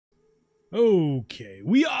Okay,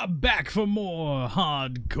 we are back for more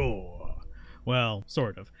hardcore. Well,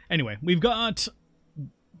 sort of. Anyway, we've got...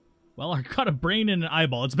 Well, I got a brain and an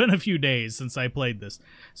eyeball. It's been a few days since I played this,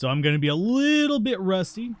 so I'm going to be a little bit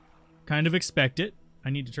rusty. Kind of expect it.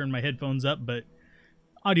 I need to turn my headphones up, but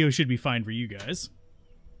audio should be fine for you guys.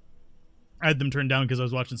 I had them turned down because I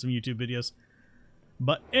was watching some YouTube videos.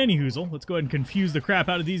 But anyhoozle, let's go ahead and confuse the crap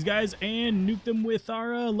out of these guys and nuke them with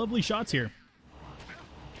our lovely shots here.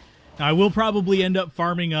 Now, I will probably end up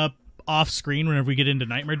farming up off-screen whenever we get into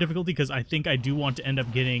Nightmare difficulty, because I think I do want to end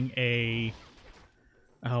up getting a...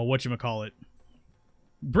 whatchamacallit?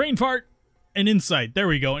 Brain fart and insight. There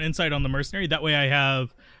we go, an insight on the mercenary. That way I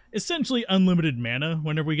have essentially unlimited mana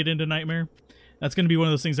whenever we get into Nightmare. That's going to be one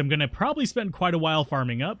of those things I'm going to probably spend quite a while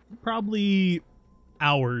farming up. Probably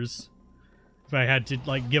hours, if I had to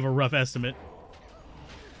like give a rough estimate.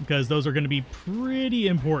 Because those are going to be pretty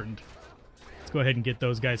important. Let's go ahead and get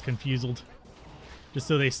those guys confused. Just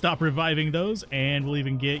so they stop reviving those, and we'll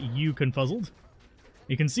even get you confuzzled.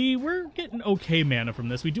 You can see we're getting okay mana from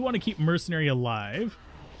this. We do want to keep Mercenary alive,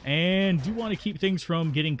 and do want to keep things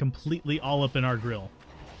from getting completely all up in our grill.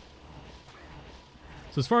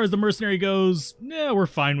 So as far as the Mercenary goes, yeah, we're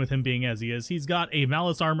fine with him being as he is. He's got a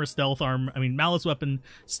Malice armor, stealth armor, Malice weapon,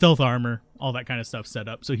 stealth armor, all that kind of stuff set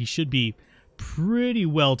up. So he should be pretty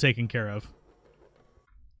well taken care of.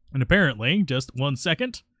 And apparently, just 1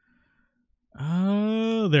 second.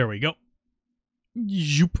 There we go.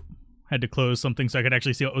 Zoop. Had to close something so I could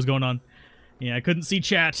actually see what was going on. Yeah, I couldn't see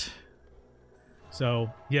chat.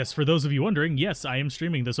 So, yes, for those of you wondering, yes, I am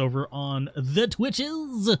streaming this over on the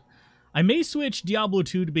Twitches. I may switch Diablo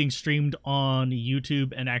 2 to being streamed on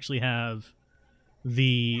YouTube and actually have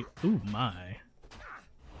the... Ooh, my.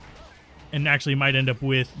 And actually might end up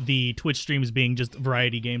with the Twitch streams being just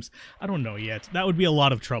variety games. I don't know yet. That would be a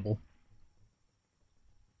lot of trouble.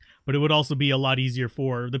 But it would also be a lot easier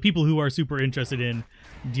for the people who are super interested in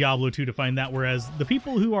Diablo 2 to find that, whereas the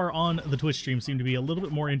people who are on the Twitch stream seem to be a little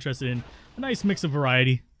bit more interested in a nice mix of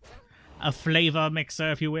variety. A flavor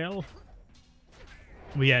mixer, if you will.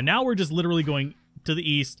 But yeah, now we're just literally going to the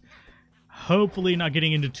east, hopefully not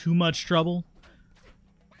getting into too much trouble.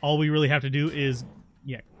 All we really have to do is...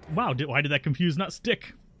 Yeah, wow, why did that confuse not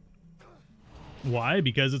stick? Why?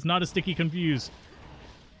 Because it's not a sticky confuse.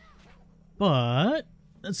 But...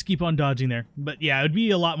 let's keep on dodging there. But yeah, it would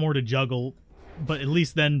be a lot more to juggle. But at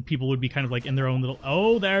least then people would be kind of like in their own little...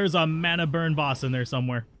 Oh, there's a mana burn boss in there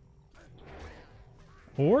somewhere.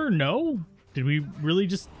 Or no? Did we really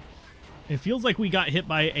just... It feels like we got hit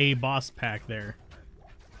by a boss pack there.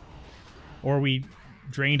 Or we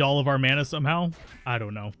drained all of our mana somehow. I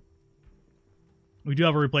don't know. We do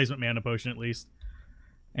have a replacement mana potion at least.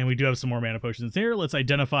 And we do have some more mana potions there. Let's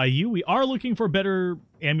identify you. We are looking for better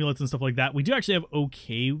amulets and stuff like that. We do actually have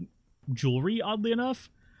okay jewelry, oddly enough.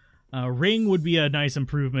 Ring would be a nice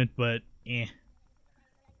improvement, but eh.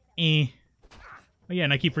 Oh yeah,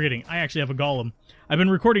 and I keep forgetting. I actually have a golem. I've been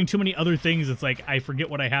recording too many other things. It's like I forget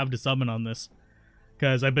what I have to summon on this.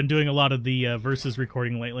 Because I've been doing a lot of the versus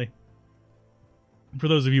recording lately. For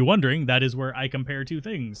those of you wondering, that is where I compare two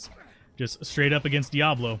things. Just straight up against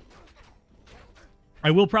Diablo.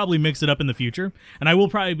 I will probably mix it up in the future, and I will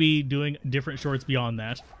probably be doing different shorts beyond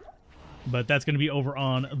that. But that's going to be over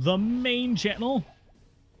on the main channel.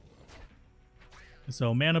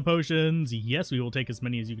 So, mana potions, yes, we will take as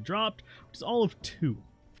many as you dropped, which is all of 2.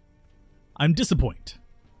 I'm disappointed.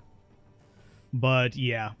 But,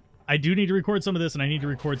 yeah, I do need to record some of this, and I need to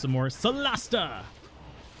record some more Solasta!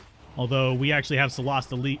 Although, we actually have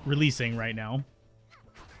Solasta releasing right now.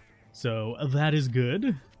 So, that is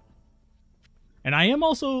good. And I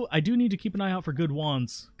do need to keep an eye out for good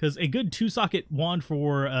wands, because a good 2-socket wand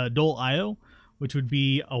for Dole Io, which would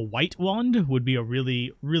be a white wand, would be a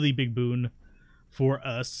really, really big boon for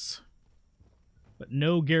us. But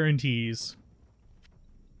no guarantees.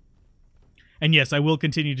 And yes, I will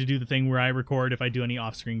continue to do the thing where I record if I do any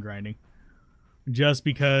off-screen grinding. Just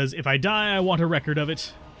because if I die, I want a record of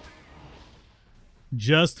it.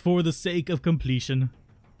 Just for the sake of completion.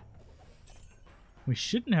 We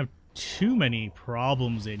shouldn't have too many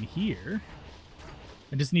problems in here.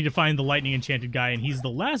 I just need to find the lightning enchanted guy, and he's the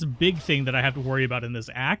last big thing that I have to worry about in this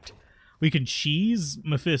act. We can cheese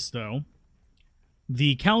Mephisto.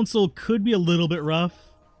 The council could be a little bit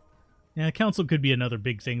rough. Yeah, council could be another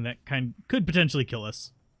big thing that could potentially kill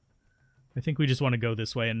us. I think we just want to go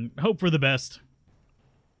this way and hope for the best.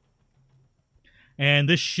 And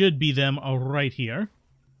this should be them right here.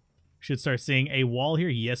 Should start seeing a wall here.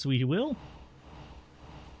 Yes, we will.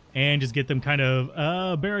 And just get them kind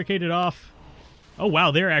of barricaded off. Oh,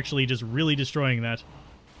 wow, they're actually just really destroying that.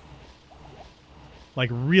 Like,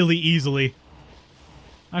 really easily.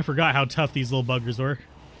 I forgot how tough these little buggers were.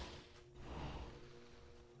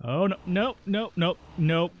 Oh, no, nope, nope, nope,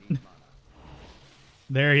 nope.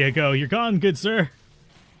 There you go. You're gone, good sir.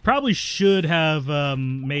 Probably should have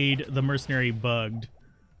made the mercenary bugged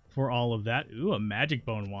for all of that. Ooh, a magic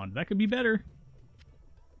bone wand. That could be better.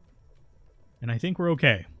 And I think we're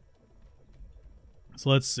okay. So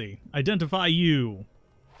let's see. Identify you.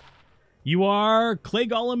 You are Clay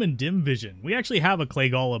Golem and Dim Vision. We actually have a Clay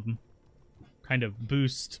Golem kind of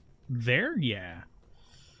boost there. Yeah.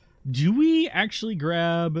 Do we actually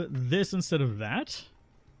grab this instead of that?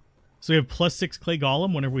 So we have +6 Clay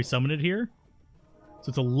Golem whenever we summon it here. So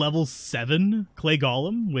it's a level 7 Clay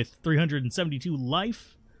Golem with 372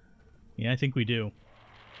 life. Yeah, I think we do.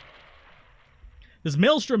 This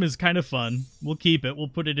Maelstrom is kind of fun. We'll keep it. We'll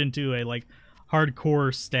put it into a, like,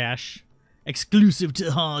 hardcore stash. Exclusive to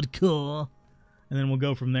hardcore. And then we'll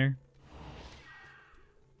go from there.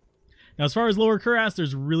 Now, as far as lower cuirass,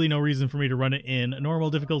 there's really no reason for me to run it in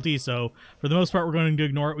normal difficulty, so for the most part, we're going to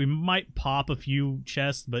ignore it. We might pop a few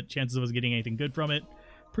chests, but chances of us getting anything good from it,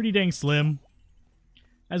 pretty dang slim.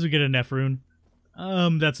 As we get a Nephrune.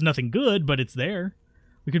 That's nothing good, but it's there.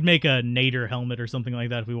 We could make a Nader helmet or something like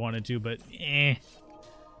that if we wanted to, but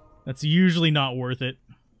that's usually not worth it.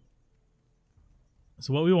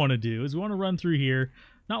 So what we want to do is we want to run through here,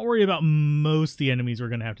 not worry about most of the enemies we're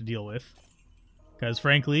going to have to deal with. Because,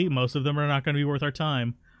 frankly, most of them are not going to be worth our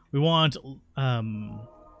time. We want,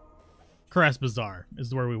 Cuirass Bazaar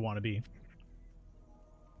is where we want to be.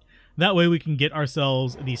 That way we can get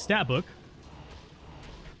ourselves the stat book.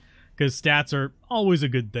 Because stats are always a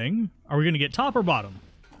good thing. Are we going to get top or bottom?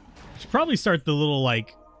 Should probably start the little,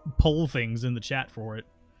 like, poll things in the chat for it.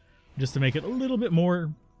 Just to make it a little bit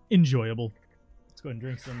more enjoyable. Let's go ahead and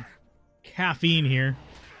drink some caffeine here.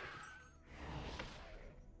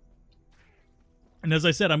 And as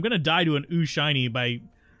I said, I'm going to die to an ooh shiny by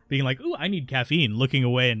being like, ooh, I need caffeine, looking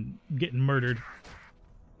away and getting murdered.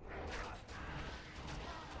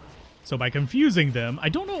 So by confusing them, I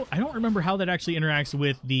don't remember how that actually interacts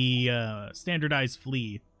with the standardized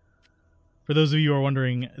flea. For those of you who are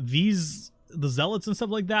wondering, the zealots and stuff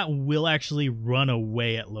like that will actually run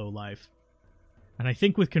away at low life. And I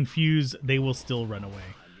think with confuse, they will still run away.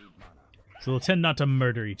 So they'll tend not to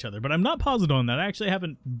murder each other. But I'm not positive on that. I actually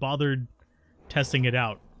haven't bothered testing it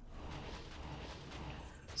out.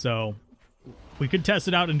 So we could test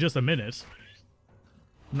it out in just a minute.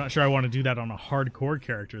 I'm not sure I want to do that on a hardcore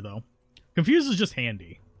character, though. Confuse is just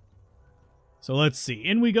handy. So let's see.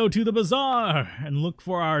 In we go to the bazaar and look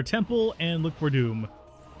for our temple and look for doom.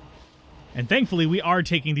 And thankfully, we are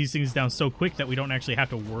taking these things down so quick that we don't actually have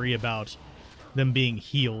to worry about them being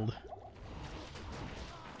healed.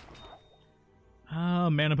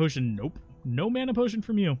 Mana potion. Nope. No mana potion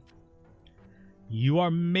from you. You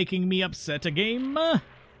are making me upset a game.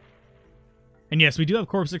 And yes, we do have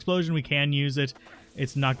Corpse Explosion. We can use it.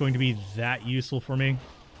 It's not going to be that useful for me.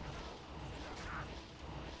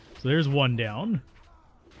 So there's one down.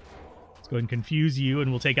 Let's go ahead and confuse you,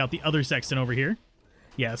 and we'll take out the other Sexton over here.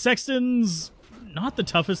 Yeah, Sexton's not the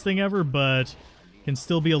toughest thing ever, but can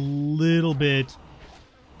still be a little bit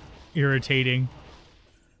irritating.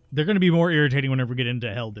 They're going to be more irritating whenever we get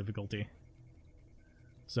into hell difficulty.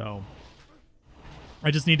 So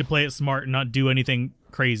I just need to play it smart and not do anything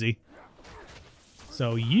crazy.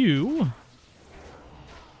 So you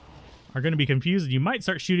are going to be confused. You might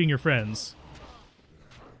start shooting your friends.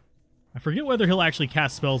 I forget whether he'll actually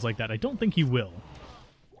cast spells like that. I don't think he will.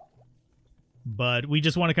 But we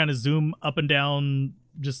just want to kind of zoom up and down,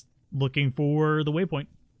 just looking for the waypoint.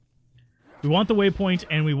 We want the waypoint,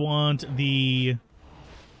 and we want the...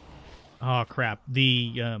 Oh, crap.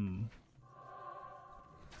 The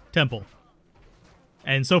temple.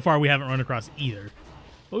 And so far, we haven't run across either.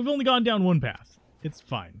 But we've only gone down one path. It's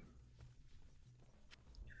fine.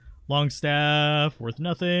 Longstaff, worth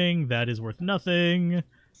nothing. That is worth nothing.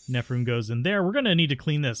 Nephrune goes in there. We're going to need to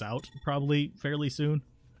clean this out probably fairly soon,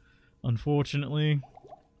 unfortunately.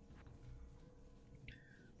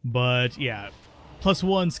 But, yeah.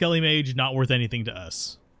 +1 Skelly Mage, not worth anything to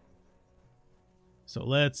us. So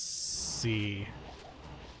let's see.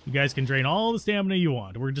 You guys can drain all the stamina you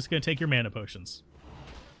want. We're just going to take your mana potions.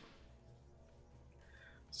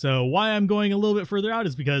 So why I'm going a little bit further out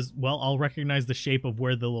is because, well, I'll recognize the shape of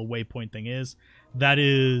where the little waypoint thing is. That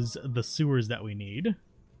is the sewers that we need.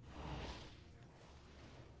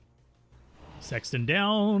 Sexton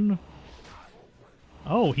down.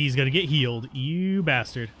 Oh, he's going to get healed. You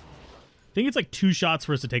bastard. I think it's like 2 shots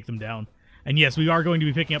for us to take them down. And yes, we are going to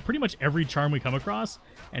be picking up pretty much every charm we come across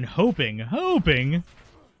and hoping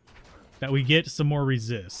that we get some more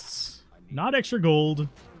resists. Not extra gold.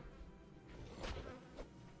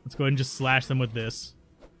 Let's go ahead and just slash them with this.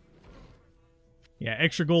 Yeah,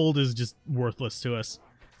 extra gold is just worthless to us.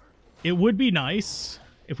 It would be nice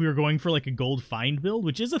if we were going for like a gold find build,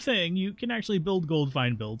 which is a thing. You can actually build gold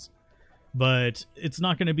find builds. But it's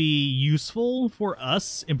not going to be useful for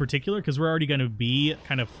us in particular because we're already going to be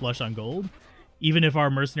kind of flush on gold. Even if our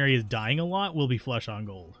mercenary is dying a lot, we'll be flush on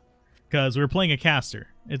gold. Because we're playing a caster.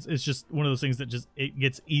 It's just one of those things that just it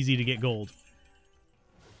gets easy to get gold.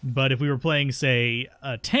 But if we were playing, say,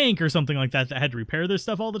 a tank or something like that that had to repair their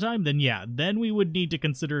stuff all the time, then yeah, then we would need to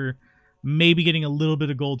consider maybe getting a little bit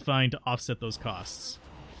of gold find to offset those costs.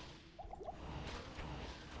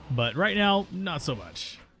 But right now, not so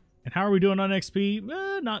much. And how are we doing on XP?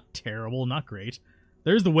 Not terrible, not great.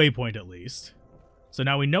 There's the waypoint at least. So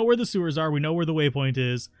now we know where the sewers are, we know where the waypoint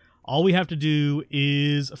is. All we have to do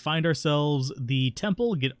is find ourselves the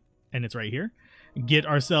temple, and it's right here. Get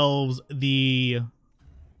ourselves the,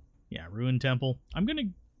 ruined temple.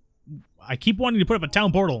 I keep wanting to put up a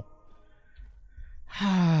town portal.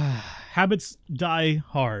 Habits die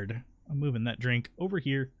hard. I'm moving that drink over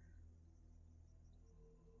here.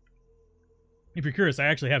 If you're curious, I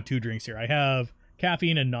actually have 2 drinks here. I have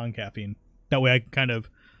caffeine and non-caffeine. That way I can kind of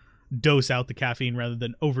dose out the caffeine rather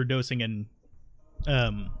than overdosing and,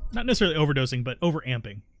 not necessarily overdosing, but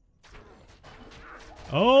overamping.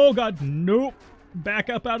 Oh, God, nope. Back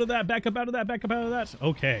up out of that, back up out of that, back up out of that.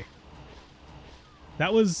 Okay.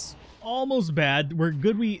 That was almost bad. We're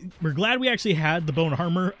glad we actually had the bone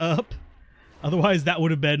armor up. Otherwise, that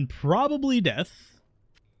would have been probably death.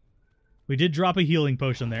 We did drop a healing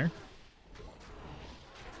potion there.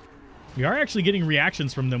 We are actually getting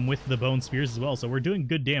reactions from them with the bone spears as well, so we're doing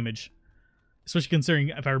good damage. Especially considering,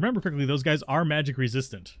 if I remember correctly, those guys are magic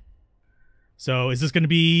resistant. So is this going to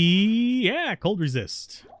be... yeah, cold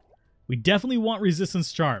resist. We definitely want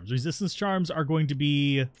resistance charms. Resistance charms are going to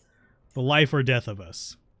be the life or death of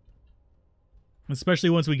us. Especially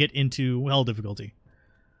once we get into hell difficulty.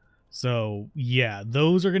 So, yeah,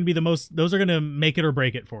 those are going to be the most... those are going to make it or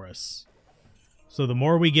break it for us. So the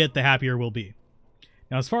more we get, the happier we'll be.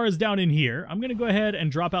 Now, as far as down in here, I'm going to go ahead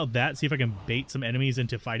and drop out that, see if I can bait some enemies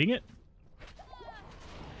into fighting it.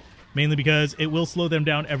 Mainly because it will slow them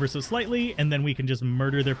down ever so slightly, and then we can just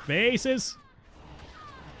murder their faces.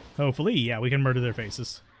 Hopefully, yeah, we can murder their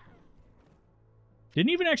faces. Didn't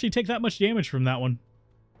even actually take that much damage from that one.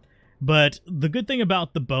 But the good thing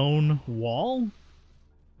about the bone wall...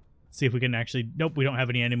 see if we can actually... nope, we don't have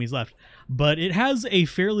any enemies left. But it has a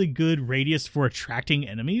fairly good radius for attracting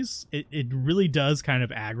enemies. It really does kind of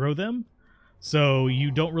aggro them. So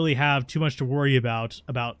you don't really have too much to worry about,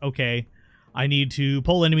 okay, I need to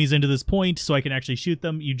pull enemies into this point so I can actually shoot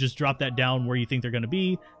them. You just drop that down where you think they're going to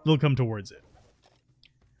be. They'll come towards it.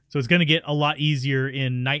 So it's going to get a lot easier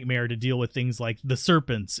in Nightmare to deal with things like the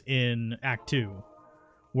serpents in Act 2,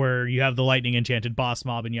 where you have the lightning enchanted boss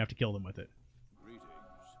mob and you have to kill them with it.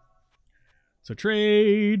 So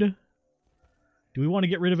trade. Do we want to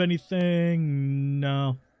get rid of anything?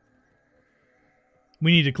 No.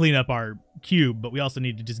 We need to clean up our cube, but we also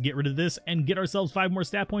need to just get rid of this and get ourselves 5 more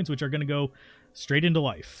stat points, which are going to go straight into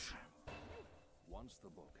life.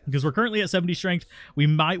 Because we're currently at 70 strength. We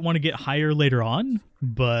might want to get higher later on,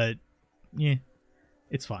 but yeah,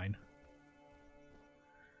 it's fine.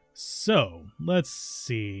 So, let's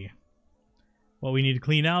see. What we need to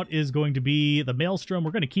clean out is going to be the Maelstrom. We're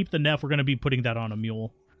going to keep the Neff. We're going to be putting that on a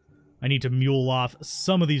mule. I need to mule off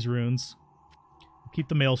some of these runes. Keep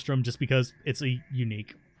the Maelstrom just because it's a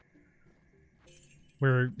unique.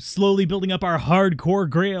 We're slowly building up our hardcore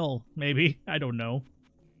grail, maybe. I don't know.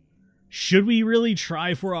 Should we really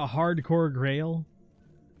try for a hardcore grail?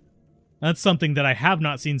 That's something that I have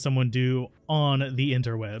not seen someone do on the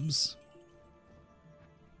interwebs.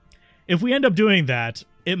 If we end up doing that,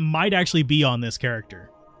 it might actually be on this character.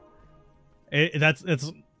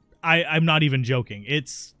 I'm not even joking.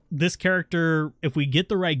 It's this character, if we get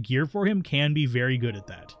the right gear for him, can be very good at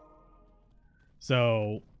that.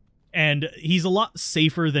 So, and he's a lot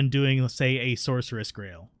safer than doing, let's say, a Sorceress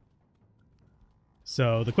Grail.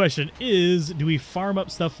 So the question is, do we farm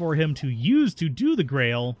up stuff for him to use to do the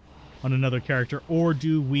Grail on another character, or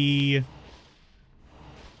do we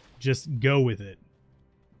just go with it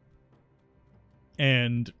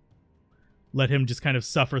and let him just kind of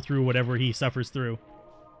suffer through whatever he suffers through?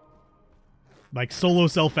 Like solo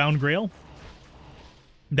self-found Grail.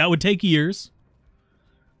 That would take years.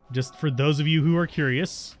 Just for those of you who are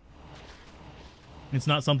curious. It's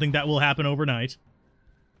not something that will happen overnight.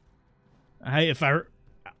 Essentially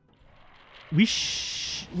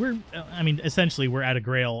we're at a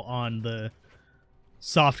Grail on the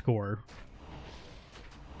softcore.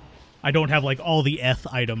 I don't have like all the eth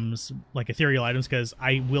items, like ethereal items, because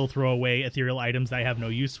I will throw away ethereal items that I have no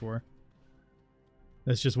use for.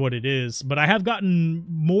 That's just what it is. But I have gotten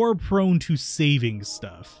more prone to saving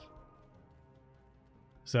stuff.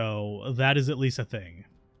 So that is at least a thing.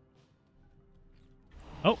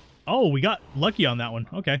 Oh, we got lucky on that one.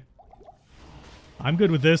 Okay. I'm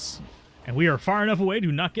good with this. And we are far enough away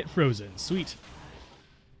to not get frozen. Sweet.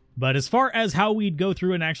 But as far as how we'd go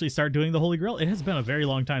through and actually start doing the Holy Grail, it has been a very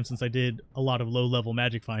long time since I did a lot of low-level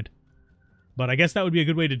magic find. But I guess that would be a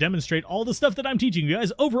good way to demonstrate all the stuff that I'm teaching you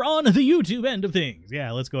guys over on the YouTube end of things.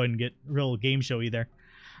 Yeah, let's go ahead and get real game showy there.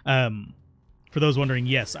 For those wondering,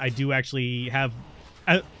 yes, I do actually have...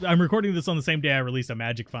 I'm recording this on the same day I released a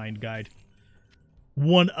magic find guide.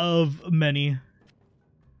 One of many.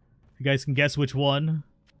 You guys can guess which one.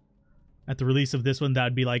 At the release of this one, that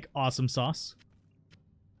would be like awesome sauce.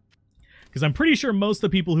 Because I'm pretty sure most of the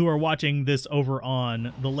people who are watching this over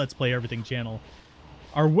on the Let's Play Everything channel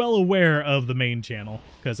are well aware of the main channel.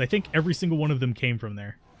 Because I think every single one of them came from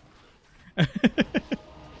there.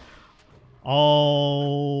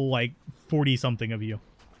 All like 40-something of you.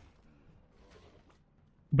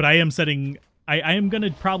 But I am setting... I am going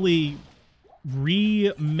to probably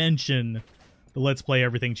re-mention the Let's Play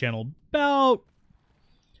Everything channel about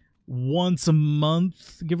once a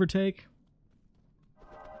month, give or take,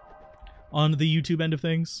 on the YouTube end of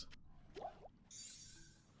things.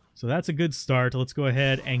 So that's a good start. Let's go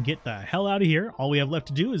ahead and get the hell out of here. All we have left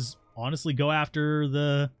to do is honestly go after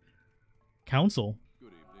the council,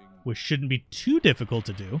 which shouldn't be too difficult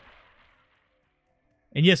to do.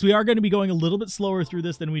 And yes, we are going to be going a little bit slower through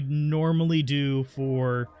this than we'd normally do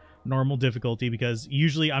for normal difficulty, because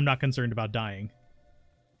usually I'm not concerned about dying.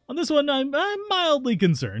 On this one, I'm mildly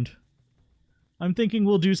concerned. I'm thinking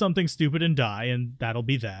we'll do something stupid and die, and that'll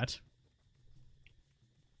be that.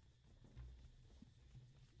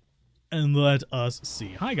 And let us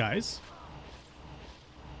see. Hi, guys.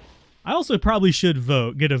 I also probably should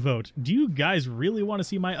get a vote. Do you guys really want to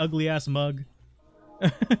see my ugly-ass mug?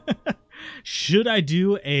 Should I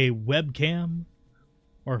do a webcam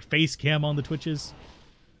or face cam on the Twitches?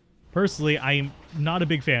 Personally, I'm not a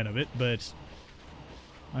big fan of it, but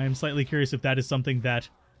I am slightly curious if that is something that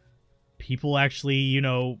people actually, you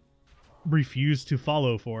know, refuse to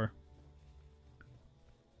follow for.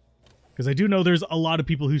 Because I do know there's a lot of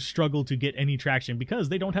people who struggle to get any traction because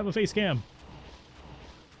they don't have a face cam.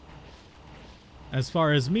 As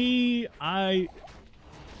far as me, I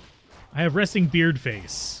have resting beard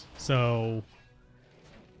face, so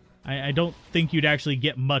I don't think you'd actually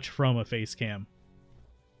get much from a face cam.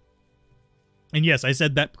 And yes, I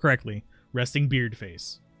said that correctly. Resting beard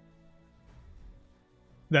face.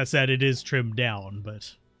 That said, it is trimmed down,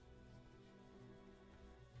 but...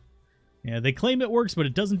 yeah, they claim it works, but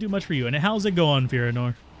it doesn't do much for you. And how's it going,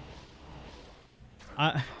 Firanor?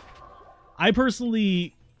 I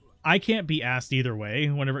personally... I can't be asked either way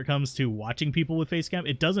whenever it comes to watching people with face cam.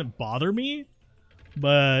 It doesn't bother me,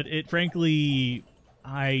 but it frankly...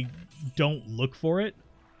 I don't look for it.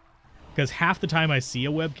 Because half the time I see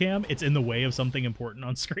a webcam, it's in the way of something important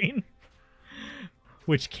on screen.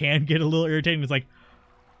 Which can get a little irritating. It's like,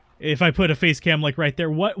 if I put a face cam like right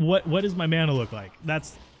there, what does my mana look like?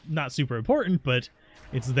 That's not super important, but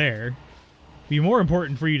it's there. It'd be more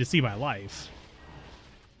important for you to see my life.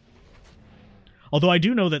 Although I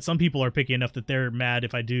do know that some people are picky enough that they're mad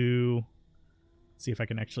if I do... Let's see if I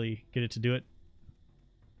can actually get it to do it.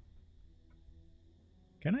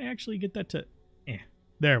 Can I actually get that to...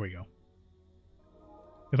 There we go.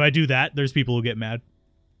 If I do that, there's people who get mad.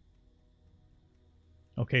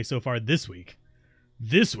 Okay, so far this week.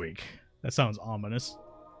 This week? That sounds ominous.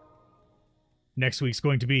 Next week's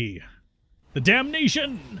going to be... the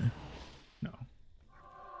damnation! No.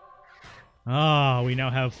 Ah, we now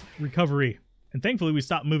have recovery. And thankfully we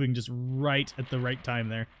stopped moving just right at the right time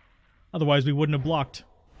there. Otherwise we wouldn't have blocked.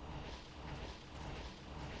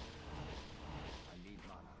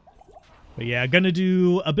 But yeah, gonna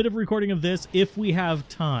do a bit of recording of this if we have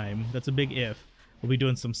time. That's a big if. We'll be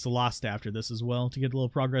doing some Celeste after this as well to get a little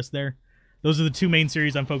progress there. Those are the two main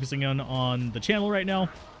series I'm focusing on the channel right now.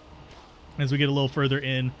 As we get a little further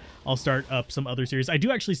in, I'll start up some other series. I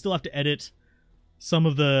do actually still have to edit some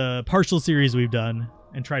of the partial series we've done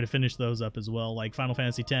and try to finish those up as well, like Final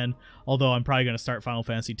Fantasy X, although I'm probably going to start Final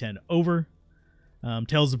Fantasy X over.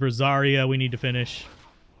 Tales of Berseria we need to finish.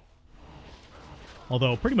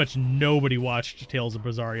 Although pretty much nobody watched Tales of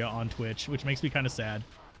Berseria on Twitch, which makes me kind of sad.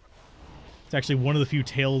 It's actually one of the few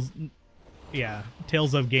Tales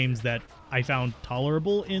of games that I found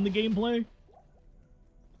tolerable in the gameplay.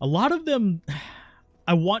 A lot of them,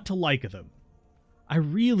 I want to like them. I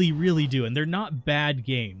really, really do, and they're not bad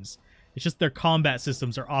games. It's just their combat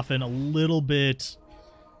systems are often a little bit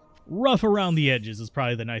rough around the edges is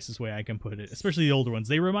probably the nicest way I can put it, especially the older ones.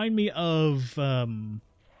 They remind me of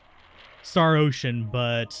Star Ocean,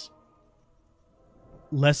 but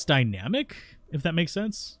less dynamic, if that makes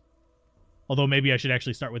sense. Although maybe I should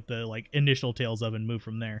actually start with the like initial Tales of and move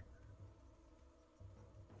from there.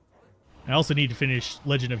 I also need to finish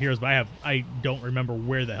Legend of Heroes, but I don't remember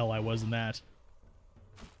where the hell I was in that.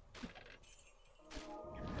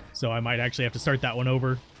 So I might actually have to start that one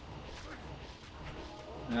over.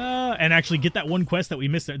 And actually get that one quest that we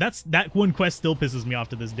missed there. That one quest still pisses me off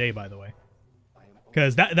to this day, by the way.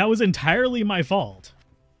 Because that was entirely my fault.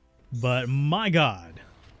 But my god.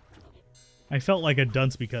 I felt like a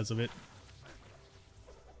dunce because of it.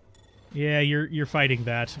 Yeah, you're fighting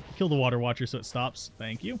that. Kill the Water Watcher so it stops.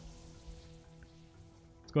 Thank you.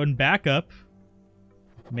 Let's go ahead and back up.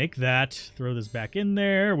 Make that. Throw this back in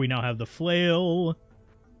there. We now have the flail.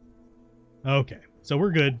 Okay, so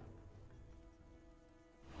we're good.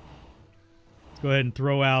 Let's go ahead and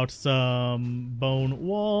throw out some bone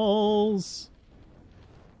walls.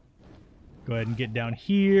 Go ahead and get down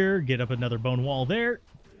here. Get up another bone wall there.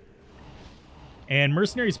 And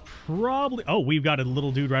mercenaries probably... Oh, we've got a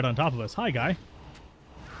little dude right on top of us. Hi, guy.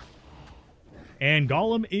 And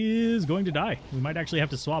Golem is going to die. We might actually have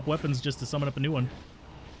to swap weapons just to summon up a new one.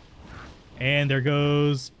 And there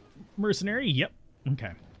goes mercenary. Yep.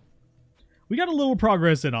 Okay. We got a little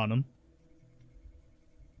progress in on him.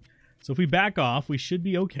 So if we back off, we should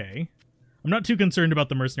be okay. I'm not too concerned about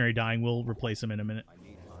the mercenary dying. We'll replace him in a minute.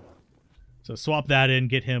 So swap that in,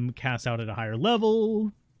 get him cast out at a higher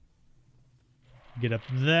level. Get up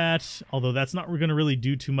that. Although that's not going to really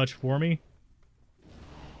do too much for me.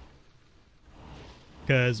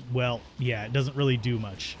 Because, well, yeah, it doesn't really do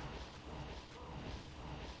much.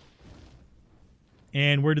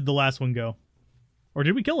 And where did the last one go? Or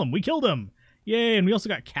did we kill him? We killed him! Yay, and we also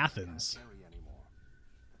got Cathans.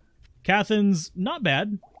 Cathans, not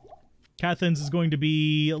bad. Cathans is going to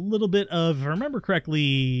be a little bit of, if I remember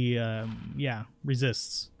correctly, yeah,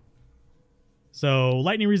 resists. So,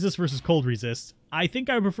 lightning resist versus cold resist. I think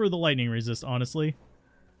I prefer the lightning resist, honestly.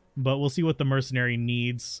 But we'll see what the mercenary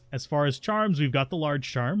needs. As far as charms, we've got the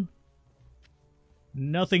large charm.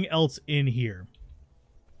 Nothing else in here.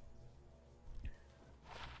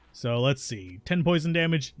 So, let's see. 10 poison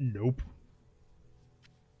damage? Nope.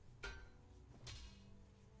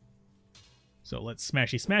 So, let's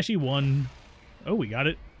smashy smashy. One. Oh, we got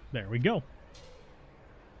it. There we go.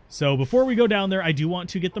 So, before we go down there, I do want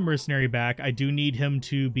to get the mercenary back. I do need him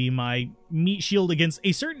to be my meat shield against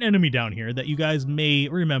a certain enemy down here that you guys may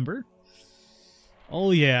remember.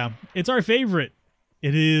 Oh, yeah. It's our favorite.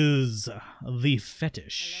 It is the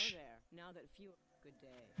Fetish.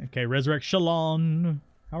 Okay, Resurrect Shalon.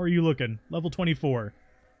 How are you looking? Level 24.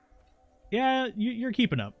 Yeah, you're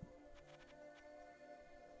keeping up.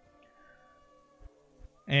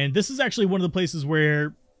 And this is actually one of the places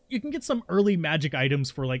where you can get some early magic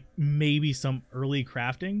items for, like, maybe some early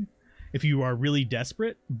crafting if you are really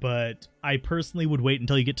desperate. But I personally would wait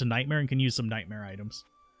until you get to Nightmare and can use some Nightmare items.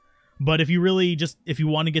 But if you really just, if you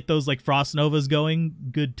want to get those, like, Frost Novas going,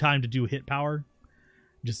 good time to do hit power.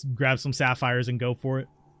 Just grab some Sapphires and go for it.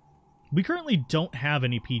 We currently don't have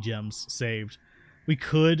any P-Gems saved. We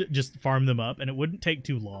could just farm them up, and it wouldn't take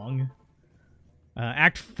too long.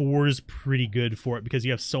 Act 4 is pretty good for it because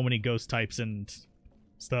you have so many ghost types and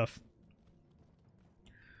stuff.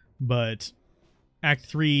 But Act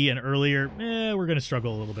 3 and earlier, we're going to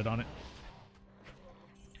struggle a little bit on it.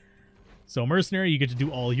 So Mercenary, you get to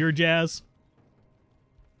do all your jazz.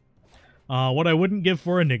 What I wouldn't give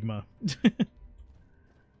for Enigma.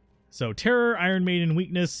 So Terror, Iron Maiden,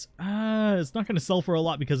 Weakness. It's not going to sell for a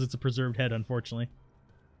lot because it's a preserved head, unfortunately.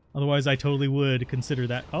 Otherwise, I totally would consider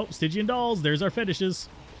that. Oh, Stygian Dolls. There's our fetishes.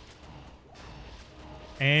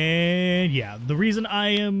 And yeah, the reason I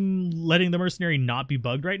am letting the Mercenary not be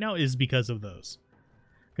bugged right now is because of those.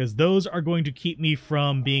 Because those are going to keep me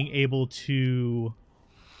from being able to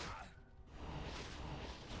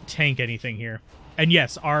tank anything here. And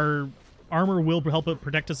yes, our armor will help it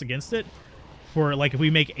protect us against it. For, like, if we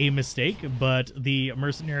make a mistake, but the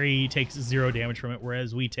Mercenary takes 0 damage from it,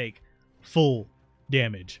 whereas we take full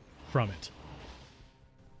damage from it.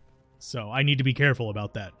 So I need to be careful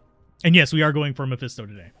about that. And yes, we are going for Mephisto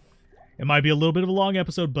today. It might be a little bit of a long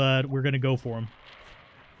episode, but we're going to go for him.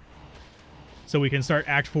 So we can start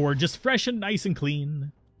Act 4 just fresh and nice and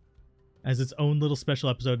clean as its own little special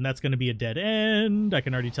episode, and that's going to be a dead end. I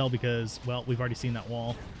can already tell because, well, we've already seen that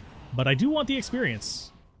wall. But I do want the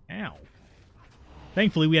experience. Ow.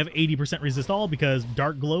 Thankfully, we have 80% resist all because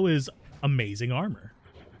Dark Glow is amazing armor.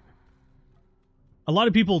 a lot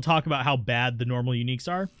of people talk about how bad the normal uniques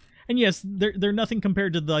are. And yes, they're nothing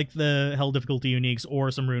compared to like the hell difficulty uniques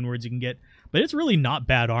or some rune words you can get, but it's really not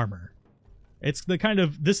bad armor. It's the kind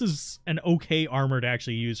of, this is an okay armor to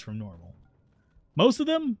actually use from normal. Most of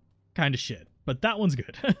them, kind of shit, but that one's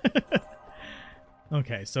good.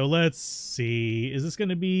 Okay, so let's see. Is this going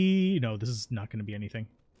to be... No, this is not going to be anything.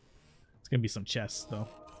 It's going to be some chests, though.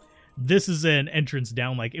 This is an entrance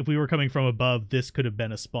down. Like, if we were coming from above, this could have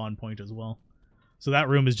been a spawn point as well. So that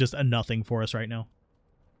room is just a nothing for us right now.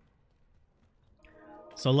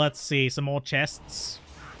 So let's see. Some more chests.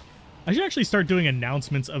 I should actually start doing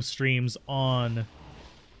announcements of streams on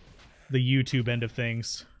the YouTube end of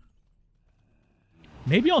things.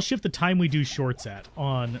 Maybe I'll shift the time we do shorts at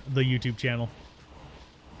on the YouTube channel.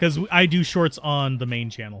 Because I do shorts on the main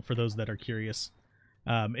channel, for those that are curious.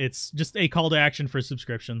 It's just a call to action for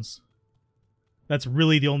subscriptions. That's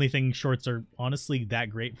really the only thing shorts are honestly that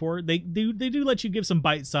great for. They do let you give some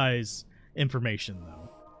bite-size information, though.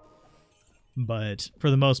 But for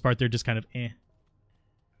the most part, they're just kind of eh.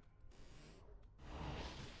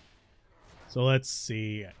 So let's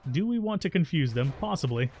see. Do we want to confuse them?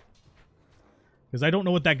 Possibly. Because I don't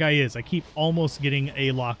know what that guy is. I keep almost getting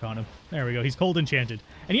a lock on him. There we go. He's cold enchanted.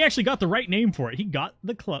 And he actually got the right name for it. He got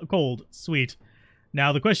the cold. Sweet.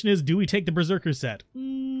 Now the question is, do we take the Berserker set?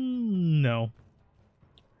 No.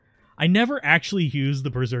 I never actually use the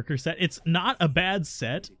Berserker set. It's not a bad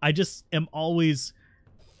set. I just am always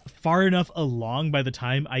far enough along by the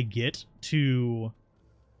time I get to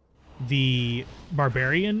the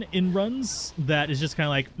Barbarian in runs that is just kind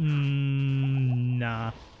of like,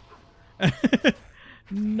 nah.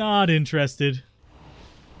 Not interested.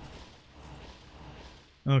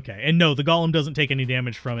 Okay, and no, the Golem doesn't take any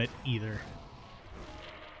damage from it either.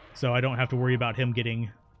 So I don't have to worry about him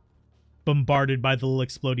getting bombarded by the little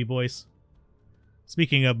explodey boys.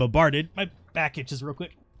 Speaking of bombarded, my back itches real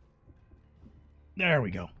quick. There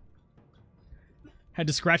we go. Had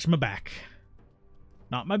to scratch my back.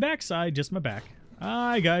 Not my backside, just my back.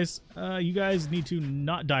 Hi, guys. You guys need to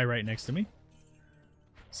not die right next to me.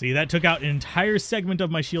 See, that took out an entire segment of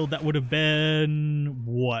my shield that would have been,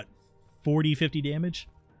 what, 40, 50 damage?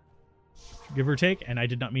 Give or take, and I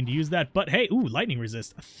did not mean to use that, but hey, ooh, lightning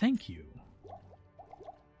resist. Thank you.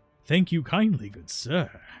 Thank you kindly, good sir.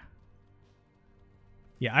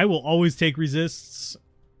 Yeah, I will always take resists,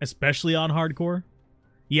 especially on hardcore.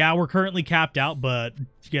 Yeah, we're currently capped out, but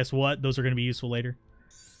guess what? Those are going to be useful later.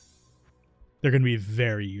 They're going to be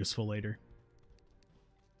very useful later.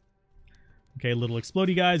 Okay, little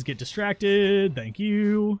explodey guys, get distracted. Thank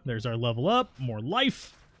you. There's our level up. More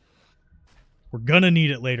life. We're gonna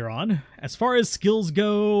need it later on. As far as skills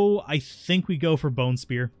go, I think we go for Bone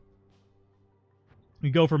Spear. We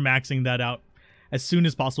go for maxing that out as soon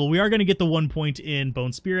as possible. We are going to get the 1 point in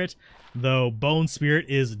Bone Spirit, though Bone Spirit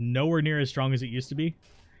is nowhere near as strong as it used to be.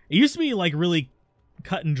 It used to be like really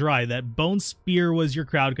cut and dry that Bone Spear was your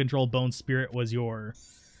crowd control, Bone Spirit was your...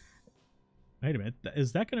 Wait a minute,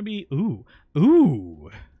 is that going to be...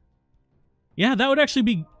 Ooh. Yeah, that would actually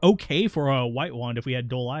be okay for a White Wand if we had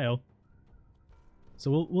Dole IO.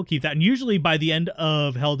 So we'll keep that. And usually by the end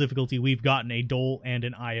of Hell difficulty, we've gotten a Dole and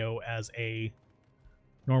an IO as a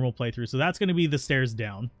normal playthrough. So that's going to be the stairs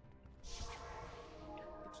down.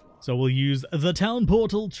 So we'll use the town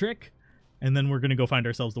portal trick, and then we're going to go find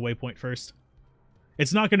ourselves the waypoint first.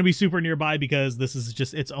 It's not going to be super nearby because this is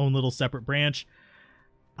just its own little separate branch.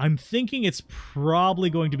 I'm thinking it's probably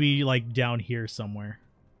going to be like down here somewhere.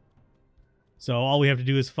 So all we have to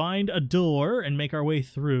do is find a door and make our way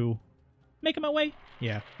through. Making my way?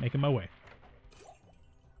 Yeah, making my way.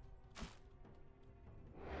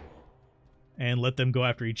 And let them go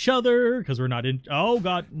after each other because we're not in... Oh,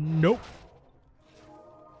 God. Nope.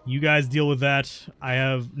 You guys deal with that. I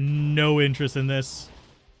have no interest in this.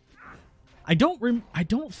 I don't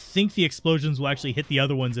think the explosions will actually hit the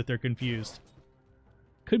other ones if they're confused.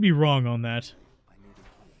 Could be wrong on that.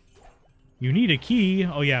 You need a key.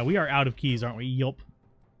 Oh, yeah, we are out of keys, aren't we? Yup.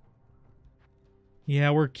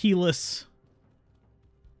 Yeah, we're keyless.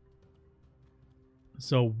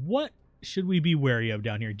 So what should we be wary of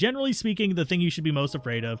down here? Generally speaking, the thing you should be most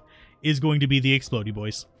afraid of is going to be the explodey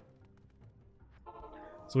boys.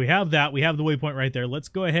 So we have that. We have the waypoint right there. Let's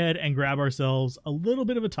go ahead and grab ourselves a little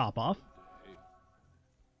bit of a top off.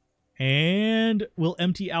 And we'll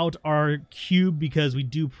empty out our cube because we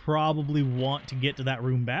do probably want to get to that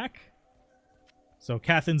room back. So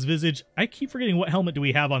Cathin's Visage. I keep forgetting what helmet do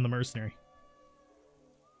we have on the mercenary.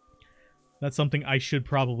 That's something I should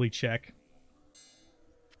probably check.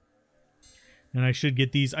 And I should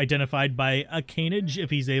get these identified by a Canage if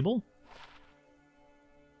he's able.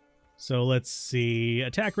 So let's see.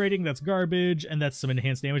 Attack rating, that's garbage, and that's some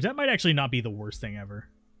enhanced damage. That might actually not be the worst thing ever.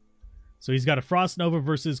 So he's got a Frost Nova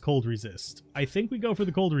versus Cold Resist. I think we go for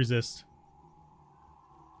the Cold Resist.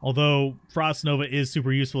 Although Frost Nova is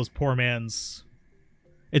super useful as poor man's...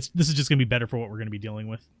 This is just going to be better for what we're going to be dealing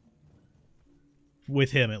with. With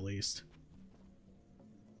him, at least.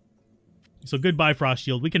 So goodbye, Frost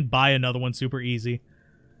Shield. We can buy another one super easy.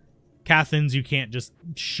 Cathins, you can't just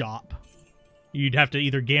shop. You'd have to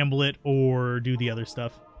either gamble it or do the other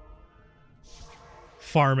stuff.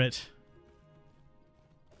 Farm it.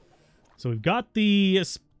 So we've got the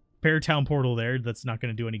spare town portal there. That's not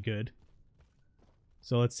going to do any good.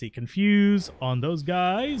 So let's see. Confuse on those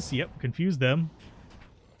guys. Yep, confuse them.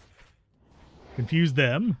 Confuse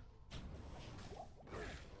them.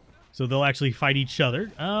 So they'll actually fight each other.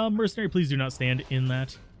 Mercenary, please do not stand in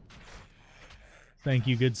that. Thank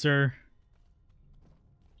you, good sir.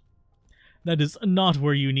 That is not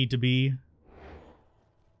where you need to be.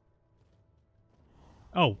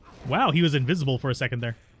 Oh, wow, he was invisible for a second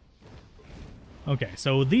there. Okay,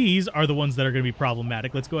 so these are the ones that are going to be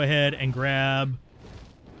problematic. Let's go ahead and grab...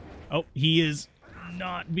 Oh, he is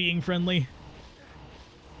not being friendly.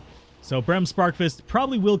 So Brem Sparkfist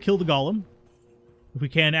probably will kill the golem. If we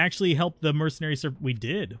can actually help the mercenary... We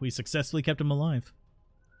did. We successfully kept him alive.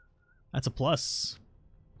 That's a plus.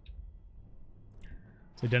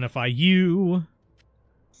 Let's identify you.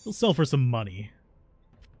 We'll sell for some money.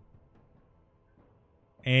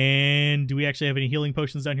 And do we actually have any healing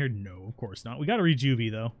potions down here? No, of course not. We got a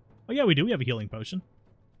Rejuve, though. Oh, yeah, we do. We have a healing potion.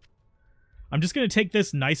 I'm just going to take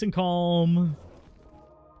this nice and calm.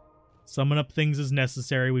 Summon up things as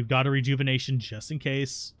necessary. We've got a Rejuvenation just in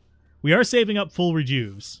case. We are saving up full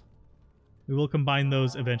Rejuves. We will combine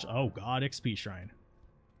those eventually. Oh, God, XP Shrine.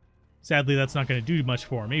 Sadly, that's not going to do much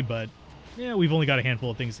for me, but yeah, we've only got a handful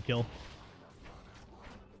of things to kill.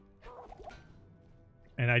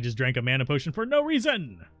 And I just drank a mana potion for no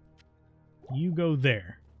reason. You go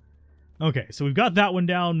there. Okay, so we've got that one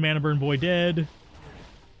down. Mana Burn Boy dead.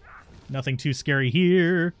 Nothing too scary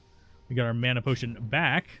here. We got our mana potion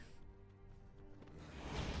back.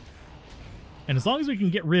 And as long as we can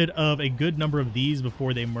get rid of a good number of these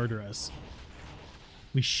before they murder us,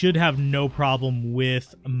 we should have no problem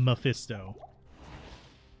with Mephisto.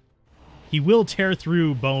 He will tear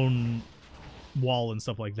through bone wall and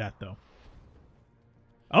stuff like that, though.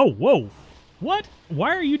 Oh, whoa. What?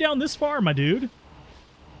 Why are you down this far, my dude?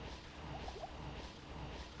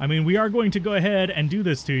 I mean, we are going to go ahead and do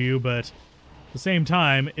this to you, but at the same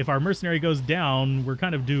time, if our mercenary goes down, we're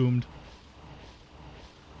kind of doomed.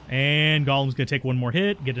 And Golem's going to take one more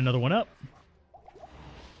hit, get another one up.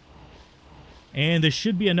 And this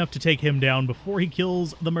should be enough to take him down before he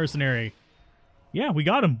kills the mercenary. Yeah, we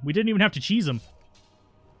got him. We didn't even have to cheese him.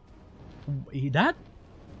 That...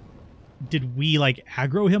 Did we, like,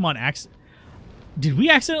 aggro him on accident? Did we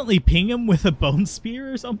accidentally ping him with a bone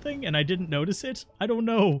spear or something and I didn't notice it? I don't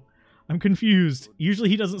know. I'm confused. Usually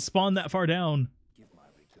he doesn't spawn that far down.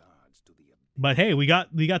 But hey, we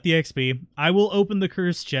got the XP. I will open the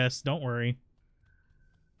cursed chest. Don't worry.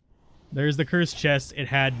 There's the cursed chest. It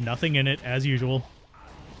had nothing in it, as usual.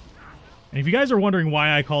 And if you guys are wondering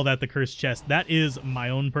why I call that the cursed chest, that is my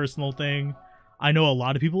own personal thing. I know a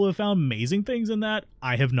lot of people have found amazing things in that.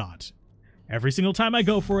 I have not. Every single time I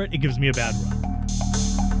go for it, it gives me a bad run.